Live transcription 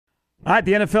All right,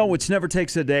 the NFL, which never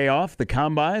takes a day off, the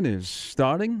Combine is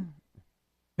starting.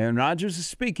 Aaron Rodgers is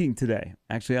speaking today,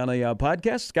 actually on a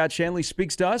podcast. Scott Shanley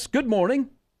speaks to us. Good morning.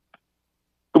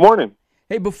 Good morning.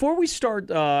 Hey, before we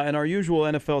start in our usual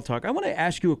NFL talk, I want to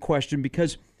ask you a question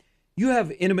because you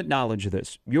have intimate knowledge of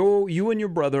this. You and your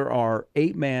brother are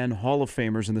 8-man Hall of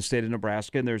Famers in the state of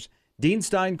Nebraska, and there's Dean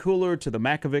Steinkuhler to the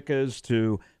Macavickas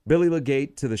to Billy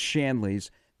Legate to the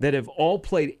Shanleys that have all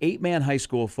played 8-man high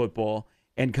school football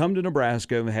and come to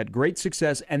Nebraska and had great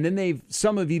success, and then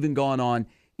some have even gone on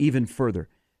even further.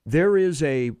 There is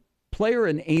a player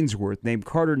in Ainsworth named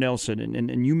Carter Nelson,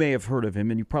 and you may have heard of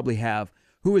him, and you probably have,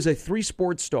 who is a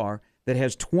 3-sport star that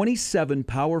has 27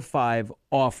 Power 5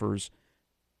 offers: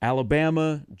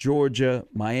 Alabama, Georgia,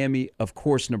 Miami, of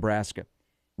course, Nebraska.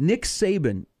 Nick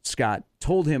Saban, Scott,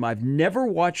 told him, I've never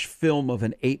watched film of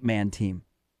an 8-man team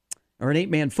or an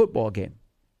 8-man football game.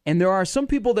 And there are some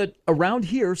people that around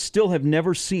here still have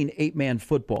never seen 8-man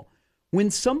football.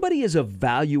 When somebody is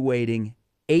evaluating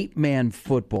 8-man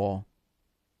football,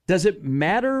 does it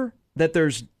matter that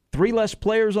there's 3 less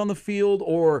players on the field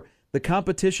or the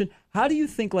competition? How do you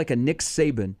think like a Nick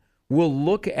Saban will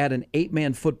look at an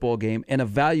 8-man football game and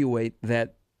evaluate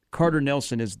that Carter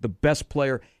Nelson is the best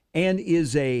player and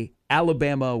is a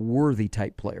Alabama-worthy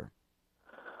type player?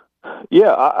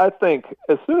 Yeah, I think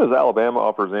as soon as Alabama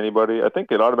offers anybody, I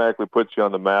think it automatically puts you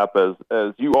on the map as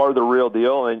you are the real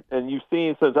deal. And you've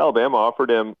seen since Alabama offered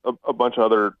him, a bunch of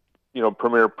other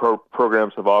premier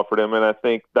programs have offered him, and I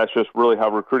think that's just really how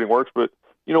recruiting works. But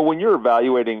when you're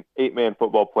evaluating 8-man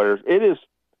football players,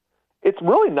 it's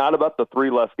really not about the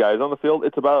 3 less guys on the field.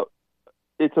 It's about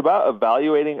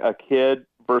evaluating a kid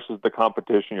versus the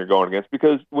competition you're going against.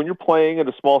 Because when you're playing at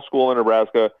a small school in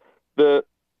Nebraska,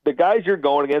 the guys you're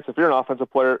going against, if you're an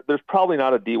offensive player, there's probably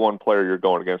not a D1 player you're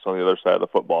going against on the other side of the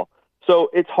football. So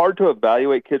it's hard to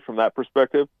evaluate kids from that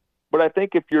perspective. But I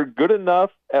think if you're good enough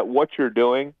at what you're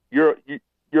doing, you're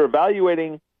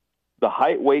evaluating the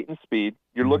height, weight, and speed.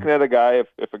 You're looking at a guy,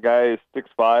 if a guy is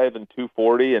 6'5" and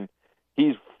 240 and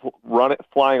he's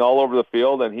flying all over the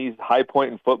field and he's high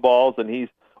pointing footballs and he's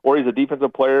a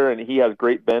defensive player and he has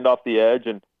great bend off the edge,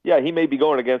 and yeah, he may be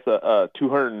going against a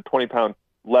 220-pound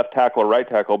left tackle or right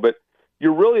tackle, but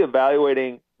you're really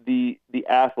evaluating the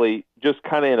athlete just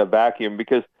kind of in a vacuum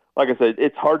because, like I said,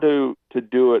 it's hard to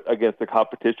do it against the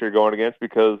competition you're going against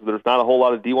because there's not a whole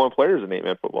lot of D1 players in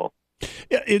 8-man football.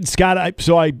 Yeah, Scott,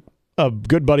 a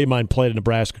good buddy of mine played at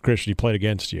Nebraska Christian. He played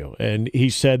against you, and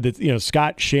he said that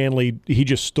Scott Shanley, he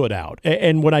just stood out.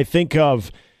 And when I think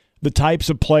of the types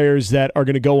of players that are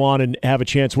going to go on and have a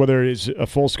chance, whether it is a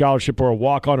full scholarship or a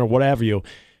walk-on or whatever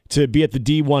to be at the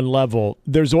D1 level,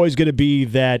 there's always going to be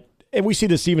that, and we see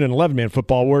this even in 11-man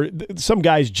football, where some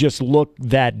guys just look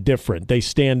that different. They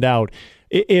stand out.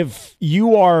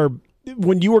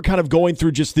 When you were kind of going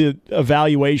through just the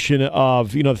evaluation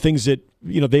of, things that,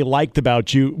 they liked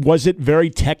about you, was it very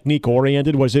technique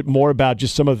oriented? Was it more about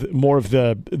just more of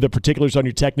the particulars on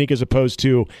your technique as opposed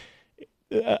to,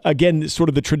 again, sort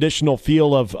of the traditional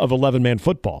feel of 11-man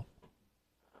football?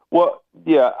 Well,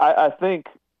 yeah, I think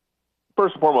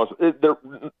first and foremost,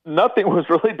 nothing was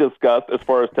really discussed as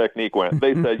far as technique went.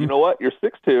 They said, you know what, you're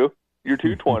 6'2", you're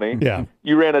 220, yeah,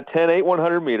 you ran a 10.8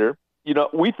 100-meter.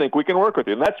 We think we can work with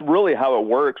you. And that's really how it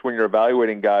works when you're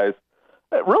evaluating guys,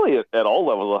 really at all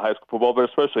levels of high school football, but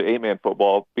especially 8-man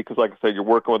football, because like I said, you're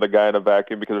working with a guy in a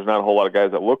vacuum because there's not a whole lot of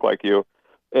guys that look like you.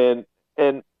 And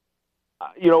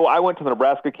I went to the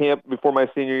Nebraska camp before my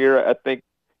senior year. I think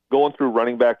going through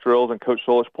running back drills and Coach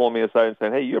Solich pulling me aside and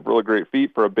saying, hey, you have really great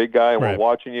feet for a big guy, and right, we're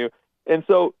watching you. And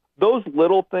so those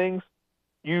little things,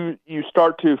 you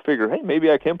start to figure, hey,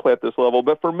 maybe I can play at this level.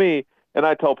 But for me, and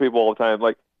I tell people all the time,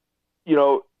 like,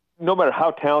 no matter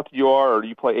how talented you are or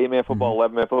you play 8-man football,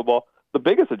 11-man football, the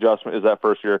biggest adjustment is that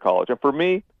first year of college. And for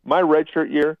me, my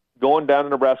redshirt year, going down to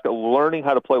Nebraska, learning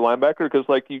how to play linebacker, because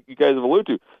like you guys have alluded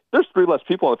to, there's 3 less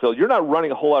people on the field. You're not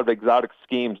running a whole lot of exotic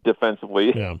schemes defensively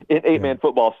in 8-man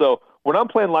football. So when I'm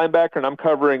playing linebacker and I'm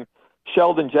covering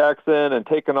Sheldon Jackson and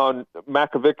taking on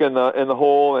Macavicka in the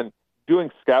hole and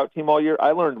doing scout team all year,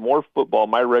 I learned more football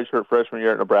my redshirt freshman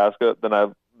year at Nebraska than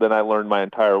I learned my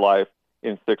entire life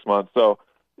in 6 months. So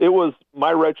it was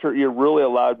my redshirt year really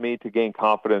allowed me to gain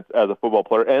confidence as a football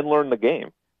player and learn the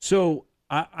game. So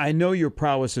I know your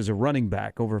prowess as a running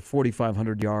back, over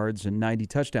 4,500 yards and 90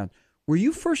 touchdowns. Were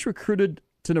you first recruited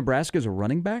to Nebraska as a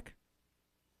running back?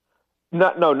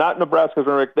 Not Nebraska's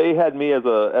running back. They had me as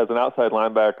an outside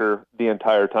linebacker the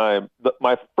entire time.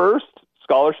 My first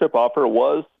scholarship offer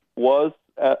was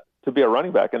to be a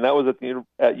running back, and that was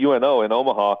at UNO in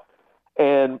Omaha.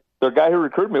 And the guy who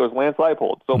recruited me was Lance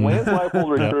Leipold. So Lance Leipold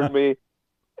recruited me,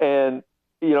 and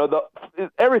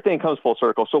everything comes full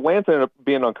circle. So Lance ended up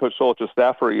being on Coach Solich's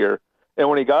staff for a year. And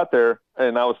when he got there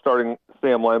and I was starting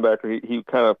Sam linebacker, he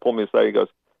kind of pulled me aside. He goes,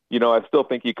 I still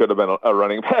think you could have been a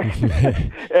running back.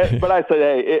 But I said,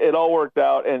 hey, it all worked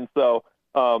out. And so,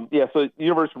 so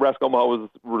University of Nebraska Omaha was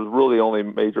really the only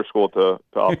major school to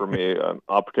offer me an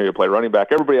opportunity to play running back.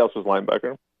 Everybody else was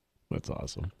linebacker. That's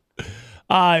awesome.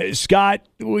 Scott,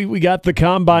 we got the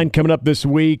Combine coming up this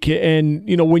week. And,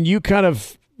 when you kind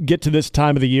of get to this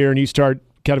time of the year and you start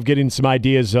kind of getting some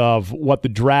ideas of what the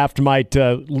draft might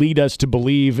lead us to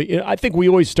believe, I think we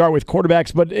always start with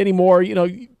quarterbacks, but anymore,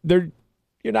 you're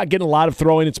not getting a lot of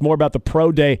throwing. It's more about the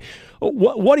pro day.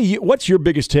 What's your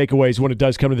biggest takeaways when it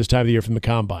does come to this time of the year from the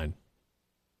Combine?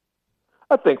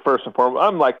 I think first and foremost,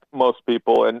 I'm like most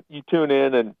people, and you tune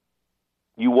in and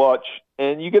you watch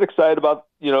and you get excited about,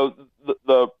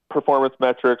 the performance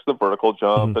metrics, the vertical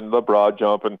jump and the broad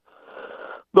jump and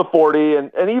the 40.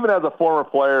 And even as a former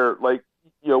player, like,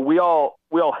 we all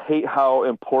hate how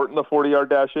important the 40-yard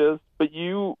dash is, but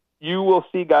you will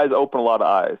see guys open a lot of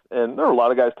eyes. And there are a lot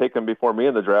of guys taken before me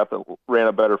in the draft that ran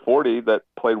a better 40 that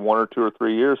played 1 or 2 or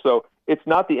 3 years. So it's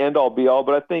not the end-all, be-all,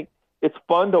 but I think it's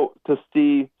fun to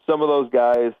see some of those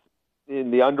guys in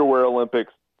the underwear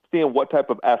Olympics, seeing what type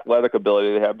of athletic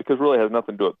ability they have, because it really has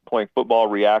nothing to do with playing football,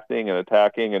 reacting and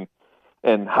attacking,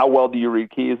 and how well do you read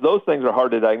keys. Those things are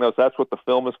hard to diagnose. That's what the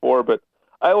film is for. But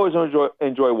I always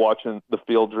enjoy watching the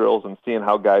field drills and seeing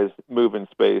how guys move in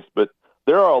space. But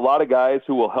there are a lot of guys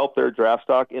who will help their draft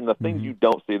stock in the things you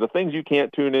don't see, the things you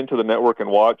can't tune into the network and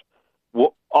watch.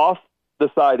 Off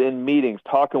the side in meetings,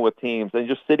 talking with teams, and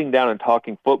just sitting down and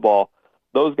talking football,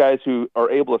 those guys who are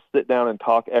able to sit down and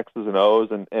talk X's and O's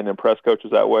and impress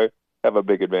coaches that way have a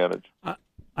big advantage.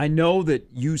 I know that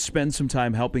you spend some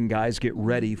time helping guys get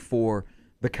ready for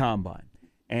the Combine.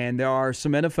 And there are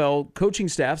some NFL coaching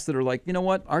staffs that are like, you know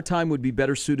what, our time would be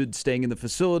better suited staying in the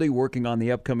facility, working on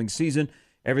the upcoming season.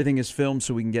 Everything is filmed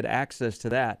so we can get access to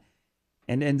that.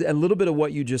 And a little bit of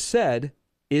what you just said,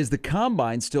 is the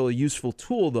Combine still a useful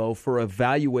tool, though, for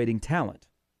evaluating talent?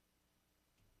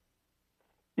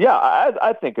 Yeah,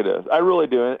 I think it is. I really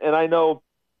do. And I know,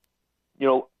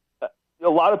 a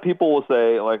lot of people will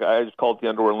say, like I just call it the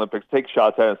Underwear Olympics, take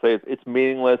shots at it and say it's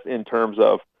meaningless in terms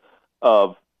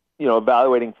of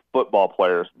evaluating football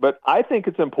players. But I think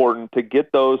it's important to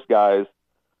get those guys,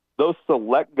 those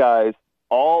select guys,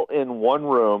 all in one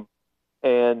room,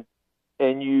 and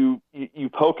you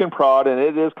poke and prod, and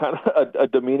it is kind of a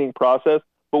demeaning process.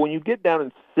 But when you get down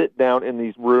and sit down in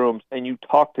these rooms and you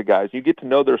talk to guys, you get to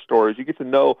know their stories, you get to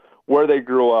know where they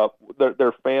grew up,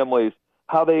 their families,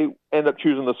 how they end up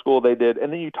choosing the school they did,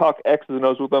 and then you talk X's and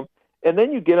O's with them, and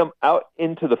then you get them out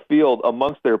into the field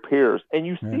amongst their peers, and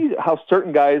you see how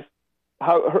certain guys,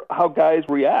 how guys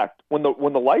react when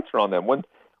the lights are on them, when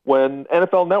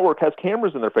NFL Network has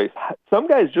cameras in their face. Some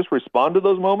guys just respond to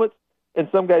those moments, and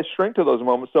some guys shrink to those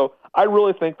moments. So I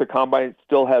really think the Combine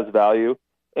still has value.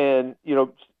 And,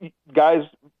 some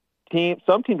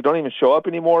teams don't even show up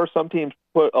anymore. Some teams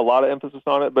put a lot of emphasis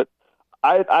on it. But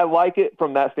I like it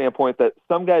from that standpoint that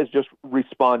some guys just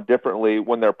respond differently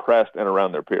when they're pressed and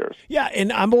around their peers. Yeah,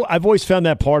 and I've always found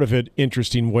that part of it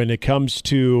interesting when it comes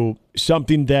to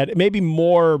something that maybe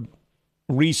more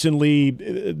recently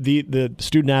the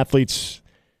student athletes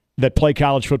that play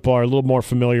college football are a little more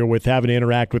familiar with having to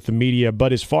interact with the media.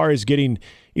 But as far as getting,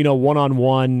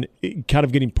 one-on-one, kind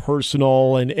of getting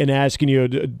personal and asking you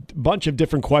a bunch of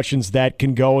different questions that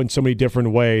can go in so many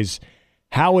different ways,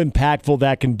 how impactful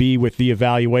that can be with the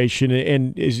evaluation.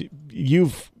 And is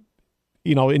you've,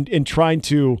 in trying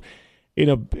to,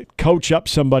 coach up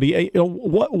somebody,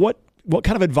 what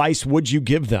kind of advice would you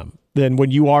give them then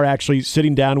when you are actually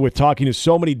sitting down with talking to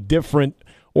so many different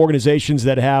organizations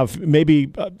that have maybe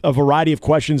a variety of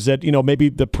questions that, maybe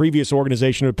the previous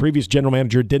organization or previous general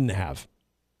manager didn't have?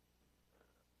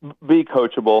 Be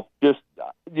coachable. Just,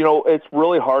 it's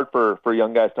really hard for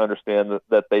young guys to understand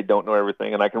that they don't know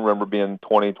everything. And I can remember being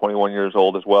 20, 21 years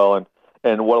old as well.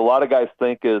 And what a lot of guys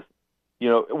think is,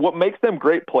 what makes them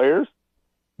great players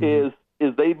is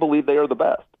they believe they are the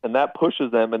best. And that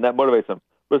pushes them and that motivates them.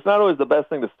 But it's not always the best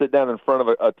thing to sit down in front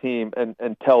of a team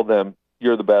and tell them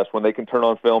you're the best, when they can turn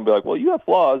on film and be like, well, you have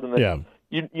flaws. And then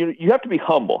you have to be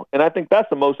humble. And I think that's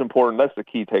the most important. That's the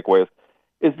key takeaway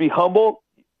is be humble.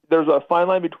 There's a fine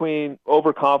line between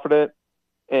overconfident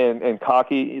and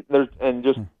cocky. There's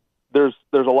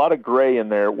a lot of gray in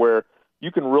there where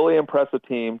you can really impress a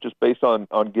team just based on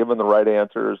giving the right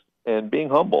answers and being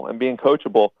humble and being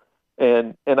coachable.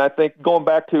 And I think going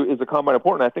back to, is the Combine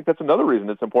important? I think that's another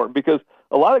reason it's important, because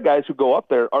a lot of guys who go up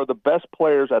there are the best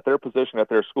players at their position at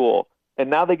their school. and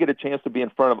now they get a chance to be in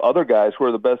front of other guys who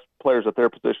are the best players at their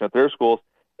position at their schools.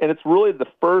 And it's really the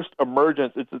first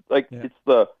emergence. It's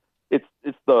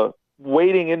the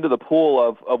wading into the pool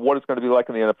of what it's going to be like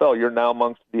in the NFL. You're now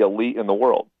amongst the elite in the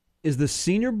world. Is the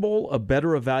Senior Bowl a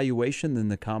better evaluation than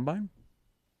the Combine?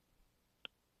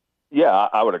 Yeah,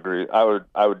 I would agree. I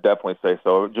would definitely say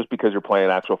so, just because you're playing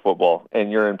actual football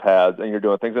and you're in pads and you're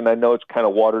doing things. And I know it's kind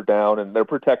of watered down and they're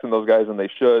protecting those guys, and they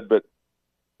should, but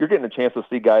you're getting a chance to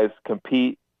see guys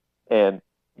compete and,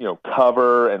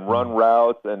 cover and run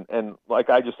routes and like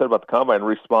I just said about the Combine,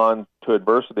 respond to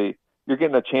adversity. You're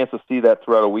getting a chance to see that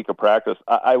throughout a week of practice.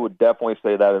 I would definitely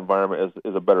say that environment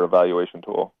is a better evaluation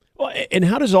tool. Well, and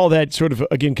how does all that sort of,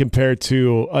 again, compare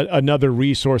to another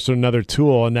resource or another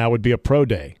tool, and that would be a pro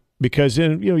day? Because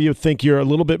you think you're a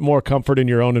little bit more comfort in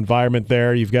your own environment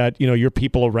there. You've got your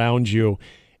people around you,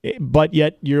 but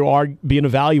yet you are being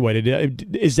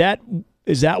evaluated. Is that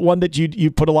one that you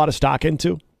put a lot of stock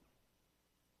into?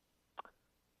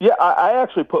 Yeah, I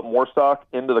actually put more stock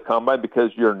into the Combine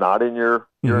because you're not in your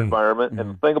environment.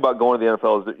 And the thing about going to the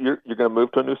NFL is that you're going to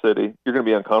move to a new city. You're going to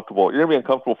be uncomfortable. You're going to be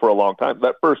uncomfortable for a long time.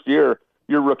 That first year,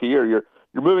 your rookie year, you're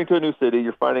moving to a new city.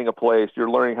 You're finding a place. You're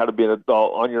learning how to be an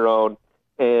adult on your own.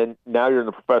 And now you're in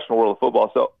the professional world of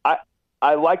football. So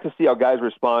I like to see how guys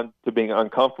respond to being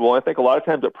uncomfortable. And I think a lot of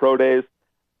times at pro days,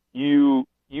 you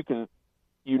can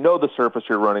the surface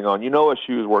you're running on. What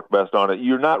shoes work best on it.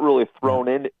 You're not really thrown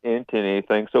into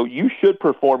anything. So you should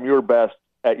perform your best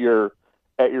at your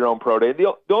own pro day.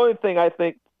 The only thing I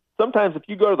think, sometimes if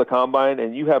you go to the Combine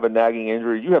and you have a nagging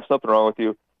injury, you have something wrong with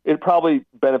you, it probably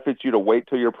benefits you to wait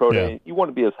till your pro day. You want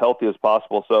to be as healthy as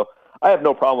possible. So I have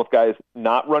no problem with guys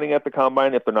not running at the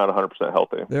Combine if they're not 100%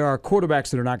 healthy. There are quarterbacks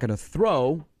that are not going to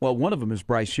throw. Well, one of them is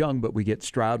Bryce Young, but we get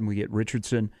Stroud and we get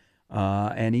Richardson,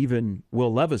 and even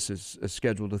Will Levis is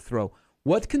scheduled to throw.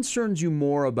 What concerns you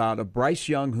more about a Bryce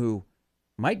Young who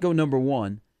might go number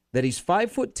one, that he's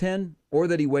 5'10", or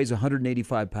that he weighs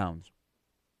 185 pounds?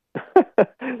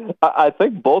 I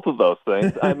think both of those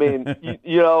things. I mean,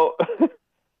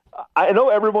 I know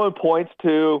everyone points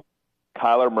to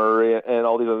Kyler Murray and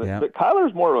all these other things, but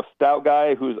Kyler's more of a stout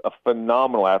guy who's a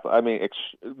phenomenal athlete. I mean,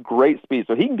 great speed.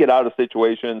 So he can get out of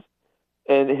situations,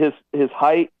 and his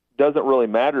height doesn't really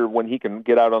matter when he can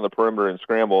get out on the perimeter and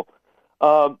scramble.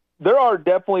 There are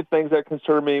definitely things that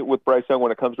concern me with Bryce Young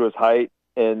when it comes to his height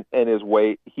and his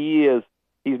weight. He's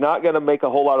not going to make a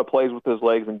whole lot of plays with his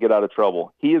legs and get out of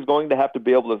trouble. He is going to have to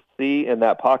be able to see in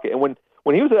that pocket. And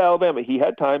when he was at Alabama, he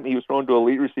had time. He was thrown to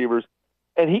elite receivers,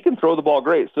 and he can throw the ball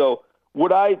great. So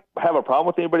would I have a problem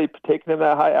with anybody taking him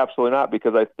that high? Absolutely not,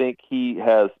 because I think he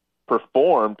has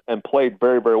performed and played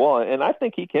very, very well. And I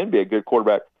think he can be a good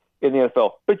quarterback in the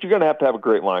NFL. But you're going to have a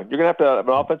great line. You're going to have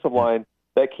an offensive line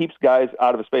that keeps guys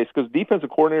out of his face. Because defensive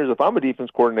coordinators, if I'm a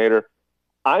defense coordinator,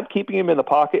 I'm keeping him in the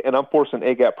pocket and I'm forcing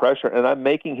A-gap pressure, and I'm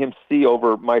making him see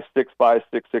over my 6'5",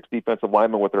 6'6" defensive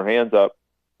linemen with their hands up.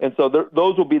 And so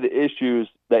those will be the issues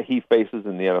that he faces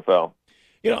in the NFL.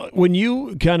 When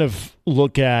you kind of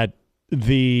look at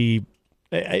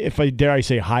if I dare I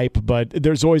say hype, but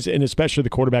there's always, and especially the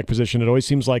quarterback position, it always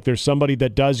seems like there's somebody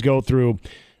that does go through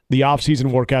the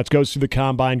offseason workouts, goes through the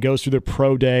Combine, goes through their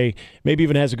pro day, maybe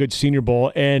even has a good Senior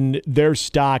Bowl, and their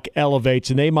stock elevates,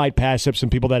 and they might pass up some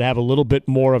people that have a little bit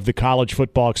more of the college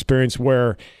football experience,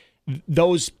 where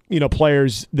those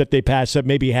players that they pass up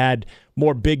maybe had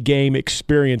more big game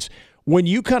experience. When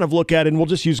you kind of look at it, and we'll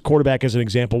just use quarterback as an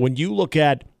example, when you look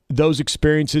at those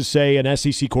experiences, say an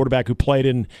SEC quarterback who played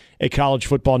in a college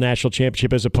football national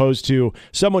championship, as opposed to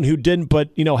someone who didn't, but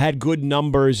had good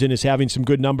numbers and is having some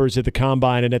good numbers at the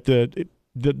Combine and at the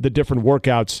different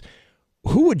workouts,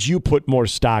 who would you put more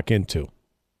stock into?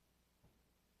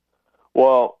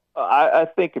 Well, I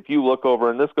think if you look over,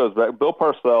 and this goes back, Bill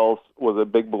Parcells was a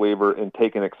big believer in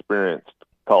taking experienced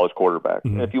college quarterbacks.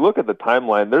 Mm-hmm. And if you look at the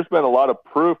timeline, there's been a lot of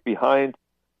proof behind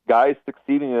guys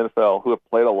succeeding in the NFL who have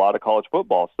played a lot of college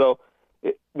football. So,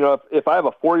 if I have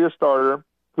a 4-year starter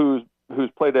who's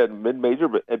played at mid-major,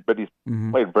 but he's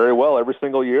played very well every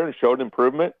single year and showed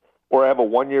improvement, or I have a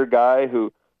 1-year guy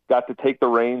who got to take the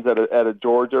reins at a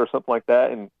Georgia or something like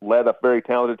that and led a very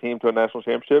talented team to a national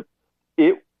championship,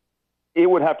 it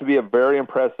would have to be a very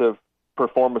impressive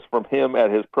performance from him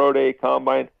at his pro day,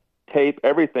 Combine, tape,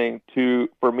 everything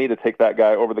for me to take that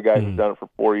guy over the guy who's done it for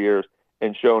 4 years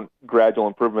and shown gradual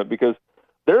improvement, because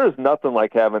there is nothing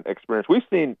like having experience. We've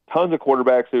seen tons of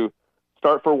quarterbacks who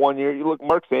start for 1 year. You look,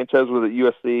 Mark Sanchez was at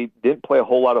USC, didn't play a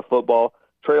whole lot of football.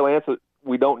 Trey Lance,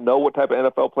 we don't know what type of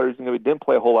NFL player he's going to be, didn't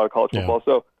play a whole lot of college football.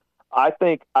 So I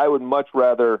think I would much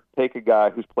rather take a guy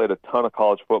who's played a ton of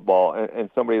college football and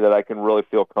somebody that I can really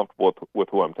feel comfortable with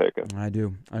who I'm taking. I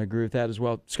do. I agree with that as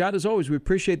well. Scott, as always, we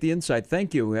appreciate the insight.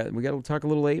 Thank you. We got to talk a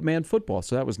little 8-man football,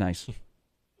 so that was nice.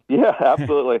 Yeah,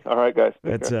 absolutely. All right, guys.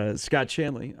 That's Scott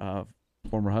Shanley,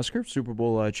 former Husker, Super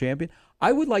Bowl champion.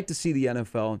 I would like to see the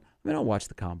NFL. I mean, I'll watch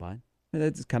the Combine. I mean,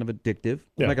 that's kind of addictive.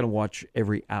 Yeah. I'm not going to watch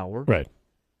every hour. Right.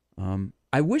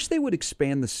 I wish they would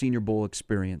expand the Senior Bowl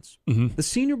experience. Mm-hmm. The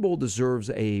Senior Bowl deserves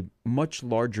a much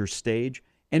larger stage,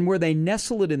 and where they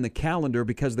nestle it in the calendar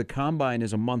because the Combine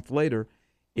is a month later,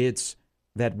 it's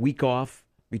that week off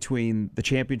between the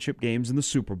championship games and the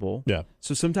Super Bowl. Yeah.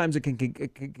 So sometimes it can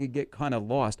get kind of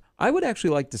lost. I would actually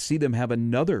like to see them have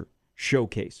another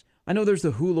showcase. I know there's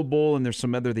the Hula Bowl and there's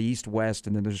some other, the East-West,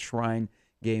 and then there's a Shrine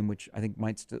game, which I think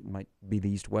might be the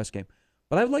East-West game.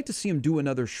 But I would like to see them do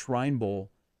another Shrine Bowl,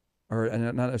 or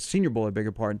not a Senior Bowl, I beg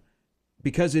your pardon,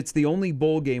 because it's the only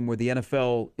bowl game where the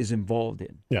NFL is involved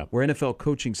in, where NFL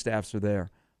coaching staffs are there.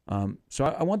 So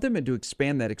I want them to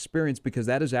expand that experience because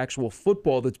that is actual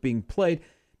football that's being played,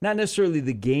 not necessarily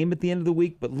the game at the end of the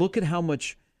week, but look at how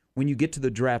much, when you get to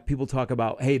the draft, people talk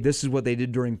about, hey, this is what they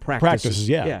did during practices.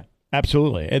 Yeah.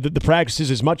 Absolutely. And the practices,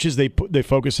 as much as they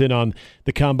focus in on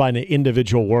the Combine, the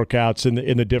individual workouts and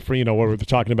in the different, where we're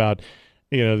talking about,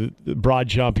 the broad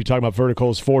jump, you're talking about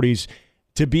verticals, 40s,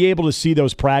 to be able to see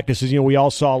those practices, we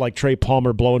all saw like Trey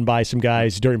Palmer blowing by some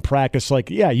guys during practice. Like,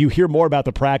 you hear more about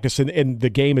the practice and the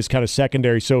game is kind of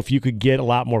secondary. So if you could get a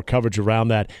lot more coverage around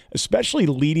that, especially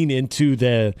leading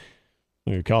into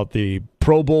we call it the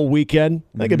Pro Bowl weekend,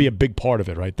 I think it'd be a big part of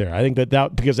it right there. I think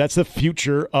that because that's the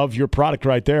future of your product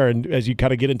right there. And as you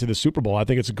kind of get into the Super Bowl, I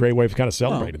think it's a great way of kind of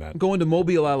celebrating that. Going to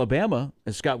Mobile, Alabama,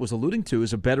 as Scott was alluding to,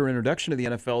 is a better introduction to the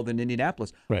NFL than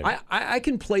Indianapolis. Right. I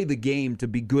can play the game to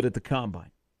be good at the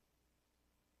Combine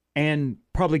and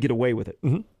probably get away with it.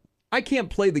 Mm-hmm. I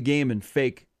can't play the game and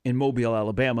fake in Mobile,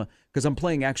 Alabama, because I'm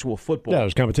playing actual football. Yeah,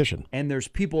 there's competition. And there's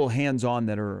people hands-on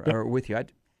that are with you.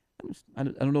 I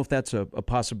don't know if that's a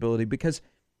possibility, because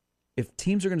if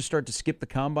teams are going to start to skip the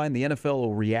Combine, the NFL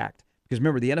will react. Because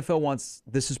remember, the NFL wants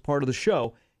this as part of the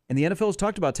show, and the NFL has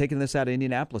talked about taking this out of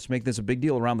Indianapolis, making this a big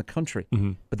deal around the country.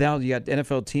 Mm-hmm. But now you got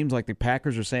NFL teams like the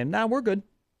Packers are saying, nah, we're good.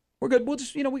 We're good. We'll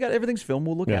just, we got everything's filmed.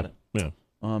 We'll look at it. Yeah.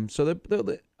 So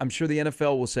I'm sure the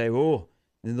NFL will say, oh,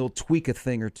 and they'll tweak a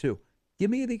thing or two.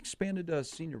 Give me the expanded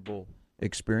Senior Bowl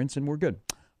experience, and we're good.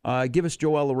 Give us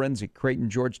Joel Lorenzi, Creighton,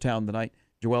 Georgetown tonight.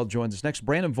 Joel joins us next.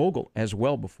 Brandon Vogel as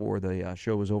well before the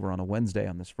show is over on a Wednesday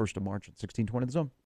on this 1st of March at 1620 The Zone.